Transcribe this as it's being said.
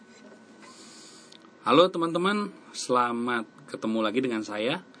Halo teman-teman, selamat ketemu lagi dengan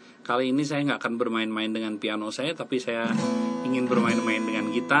saya. Kali ini saya nggak akan bermain-main dengan piano saya, tapi saya ingin bermain-main dengan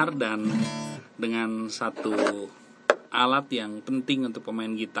gitar dan dengan satu alat yang penting untuk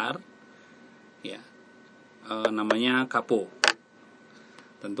pemain gitar, ya, namanya Capo.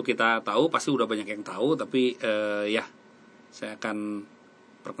 Tentu kita tahu, pasti udah banyak yang tahu, tapi ya, saya akan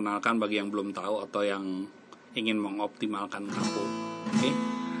perkenalkan bagi yang belum tahu atau yang ingin mengoptimalkan Capo. Oke.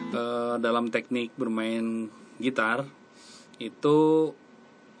 Dalam teknik bermain gitar itu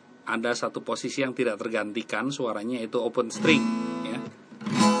ada satu posisi yang tidak tergantikan suaranya, yaitu open string, ya.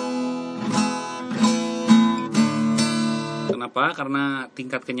 Kenapa? Karena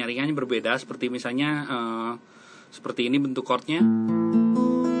tingkat kenyaringannya berbeda. Seperti misalnya seperti ini bentuk chordnya.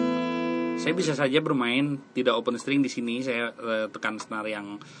 Saya bisa saja bermain tidak open string di sini. Saya tekan senar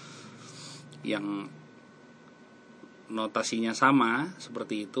yang notasinya sama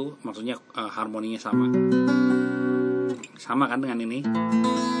seperti itu, maksudnya harmoninya sama kan dengan ini,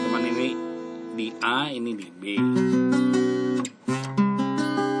 cuman ini di A, ini di B.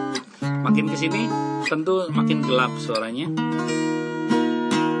 Makin kesini tentu makin gelap suaranya,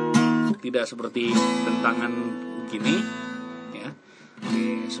 tidak seperti bentangan begini, ya.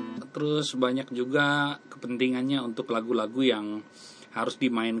 Terus banyak juga kepentingannya untuk lagu-lagu yang harus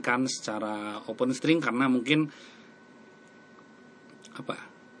dimainkan secara open string, karena mungkin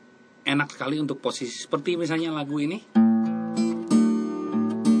enak sekali untuk posisi seperti misalnya lagu ini.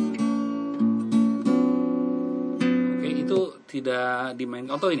 Oke, itu tidak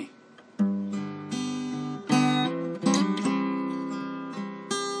dimainkan atau ini.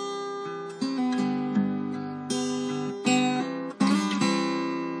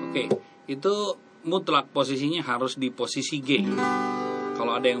 Oke, itu mutlak posisinya harus di posisi G.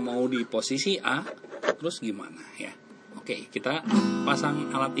 Kalau ada yang mau di posisi A, terus gimana ya? Oke, kita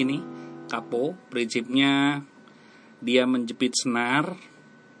pasang alat ini, Capo. Prinsipnya dia menjepit senar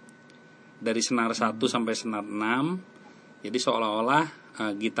dari senar 1 sampai senar 6. Jadi seolah-olah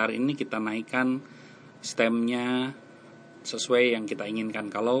gitar ini kita naikkan stemnya sesuai yang kita inginkan.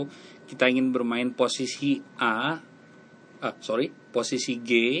 Kalau kita ingin bermain posisi posisi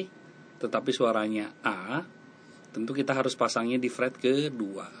G, tetapi suaranya A, tentu kita harus pasangnya di fret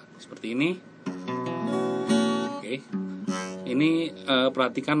kedua, seperti ini. Oke. Ini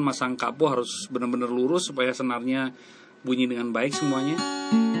perhatikan masang Capo harus benar-benar lurus supaya senarnya bunyi dengan baik semuanya.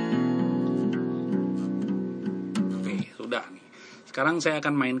 Oke, sudah nih. Sekarang saya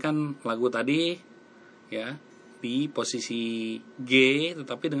akan mainkan lagu tadi, ya, di posisi G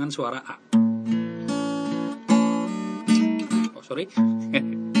tetapi dengan suara A. Oh, sorry.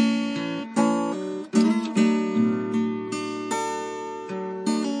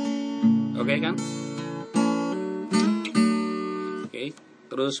 Oke kan?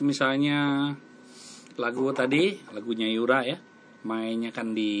 Terus misalnya lagu tadi, lagunya Yura ya, mainnya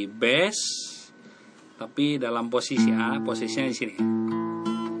kan di bass, tapi dalam posisi A, posisinya di sini.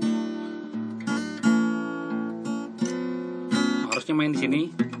 Harusnya main di sini.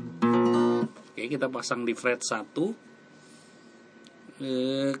 Oke, kita pasang di fret 1.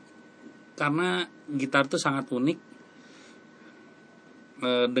 Karena gitar itu sangat unik,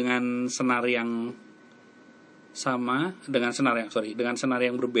 dengan senar yang sama, dengan senar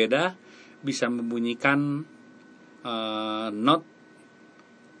yang berbeda bisa membunyikan not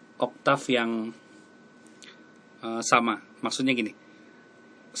oktav yang sama. Maksudnya gini,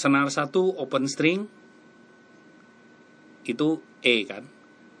 senar 1 open string itu E kan,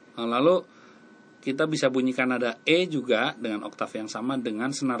 lalu kita bisa bunyikan nada E juga dengan oktav yang sama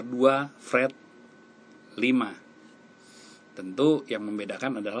dengan senar 2 fret 5. Tentu yang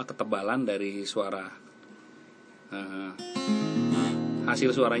membedakan adalah ketebalan dari suara.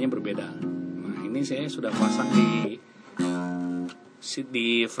 Hasil suaranya berbeda. Nah, ini saya sudah pasang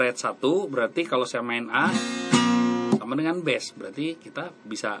di fret 1, berarti kalau saya main A sama dengan bass, berarti kita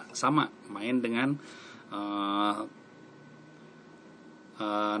bisa sama main dengan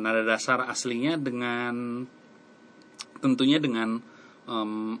nada dasar aslinya, dengan tentunya dengan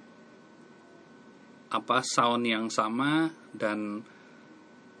sound yang sama, dan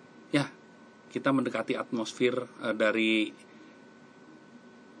ya, kita mendekati atmosfer dari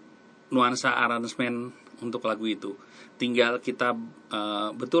nuansa aransemen untuk lagu itu. Tinggal kita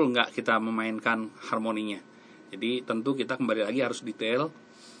betul nggak kita memainkan harmoninya. Jadi tentu kita kembali lagi harus detail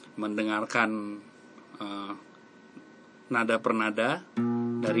mendengarkan nada per nada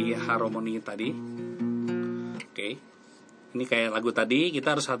dari harmoni tadi. Oke, ini kayak lagu tadi,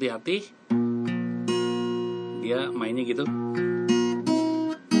 kita harus hati-hati. Dia mainnya gitu.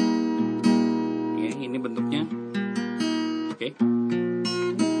 Ini bentuknya. Oke.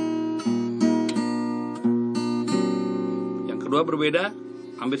 kedua berbeda,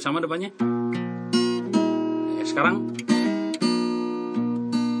 hampir sama depannya. Sekarang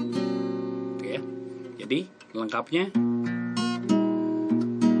oke ya. Jadi lengkapnya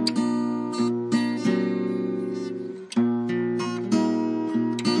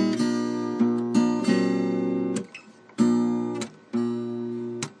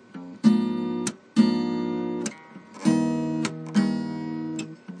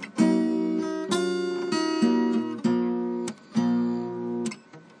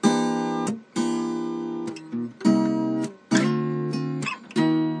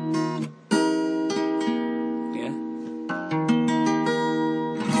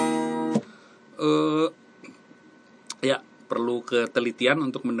ya perlu ketelitian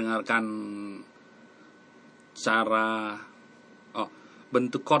untuk mendengarkan cara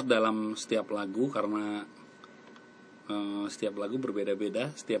bentuk chord dalam setiap lagu, karena setiap lagu berbeda-beda,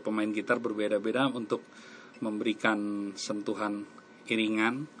 setiap pemain gitar berbeda-beda untuk memberikan sentuhan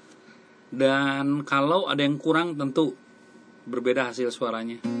iringan, dan kalau ada yang kurang tentu berbeda hasil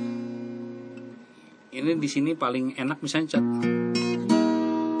suaranya. Ini di sini paling enak misalnya cat.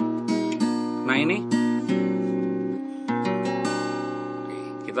 Nah ini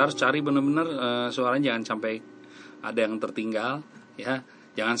kita harus cari benar-benar suaranya jangan sampai ada yang tertinggal ya.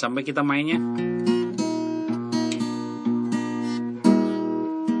 Jangan sampai kita mainnya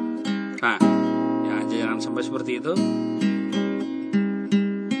ya jangan sampai seperti itu.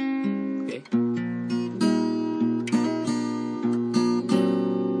 Oke.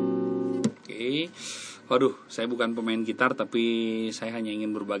 Waduh, saya bukan pemain gitar, tapi saya hanya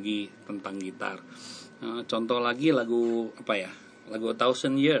ingin berbagi tentang gitar. Contoh lagi lagu apa ya? Lagu A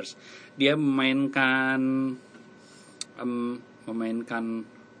Thousand Years. Dia memainkan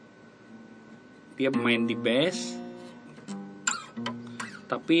dia main di bass,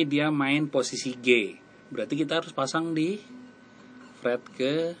 tapi dia main posisi G. Berarti kita harus pasang di fret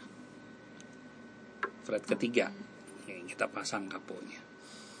ketiga. Oke, kita pasang kaponya.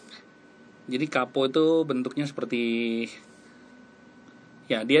 Jadi capo itu bentuknya seperti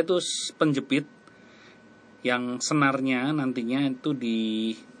ya, dia itu penjepit yang senarnya nantinya itu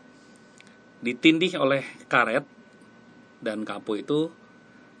ditindih oleh karet, dan capo itu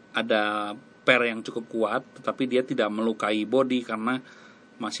ada per yang cukup kuat, tetapi dia tidak melukai bodi karena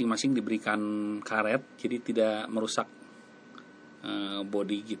masing-masing diberikan karet, jadi tidak merusak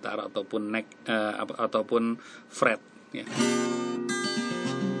bodi gitar ataupun neck ataupun fret ya.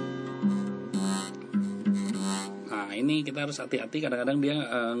 Nah ini kita harus hati-hati, kadang-kadang dia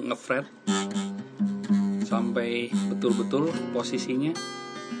ngefret sampai betul-betul posisinya.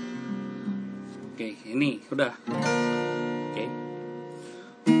 Oke, ini sudah. Oke.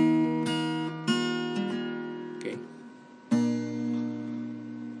 Oke.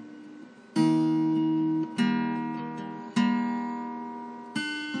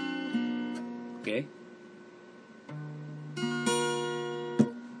 Oke.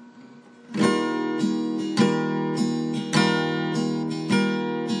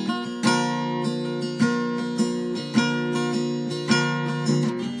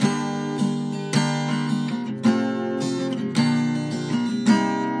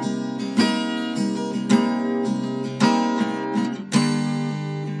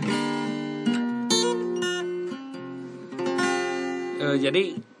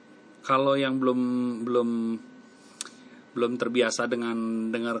 Jadi kalau yang belum terbiasa dengan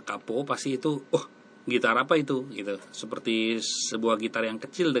dengar capo, pasti itu gitar apa itu gitu, seperti sebuah gitar yang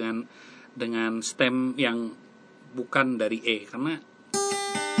kecil dengan stem yang bukan dari E, karena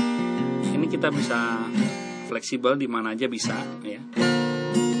ini kita bisa fleksibel di mana aja bisa ya.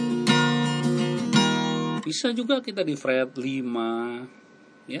 Bisa juga kita di fret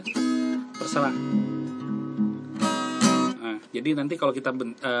 5 ya, terserah. Jadi nanti kalau kita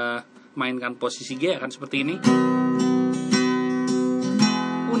mainkan posisi G akan seperti ini,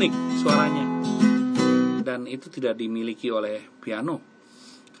 unik suaranya, dan itu tidak dimiliki oleh piano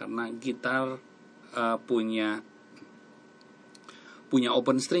karena gitar punya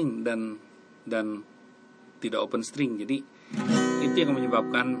open string dan tidak open string. Jadi itu yang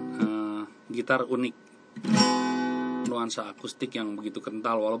menyebabkan gitar unik, nuansa akustik yang begitu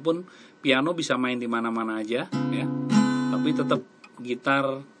kental. Walaupun piano bisa main di mana-mana aja ya, tapi tetap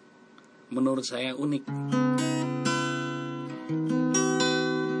gitar menurut saya unik.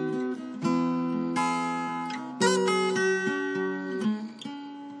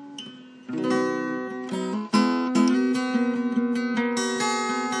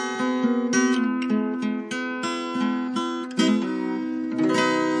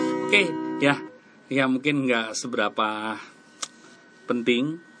 Oke, ya mungkin nggak seberapa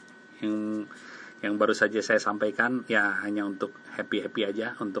penting yang baru saja saya sampaikan ya hanya untuk happy-happy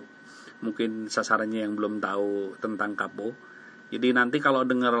aja, untuk mungkin sasarannya yang belum tahu tentang Capo. Jadi nanti kalau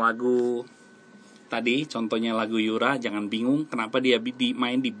dengar lagu tadi, contohnya lagu Yura, jangan bingung kenapa dia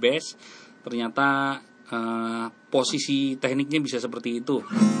main di bass. Ternyata posisi tekniknya bisa seperti itu.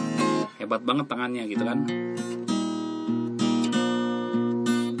 Hebat banget tangannya gitu kan.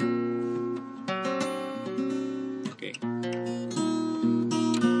 Oke.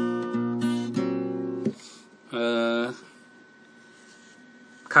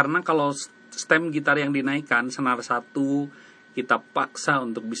 Karena kalau stem gitar yang dinaikkan, senar 1 kita paksa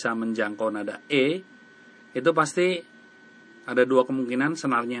untuk bisa menjangkau nada E, itu pasti ada 2 kemungkinan,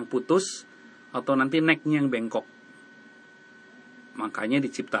 senarnya yang putus atau nanti necknya yang bengkok. Makanya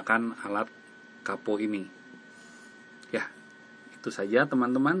diciptakan alat Capo ini. Ya, itu saja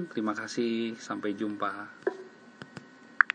teman-teman. Terima kasih, sampai jumpa.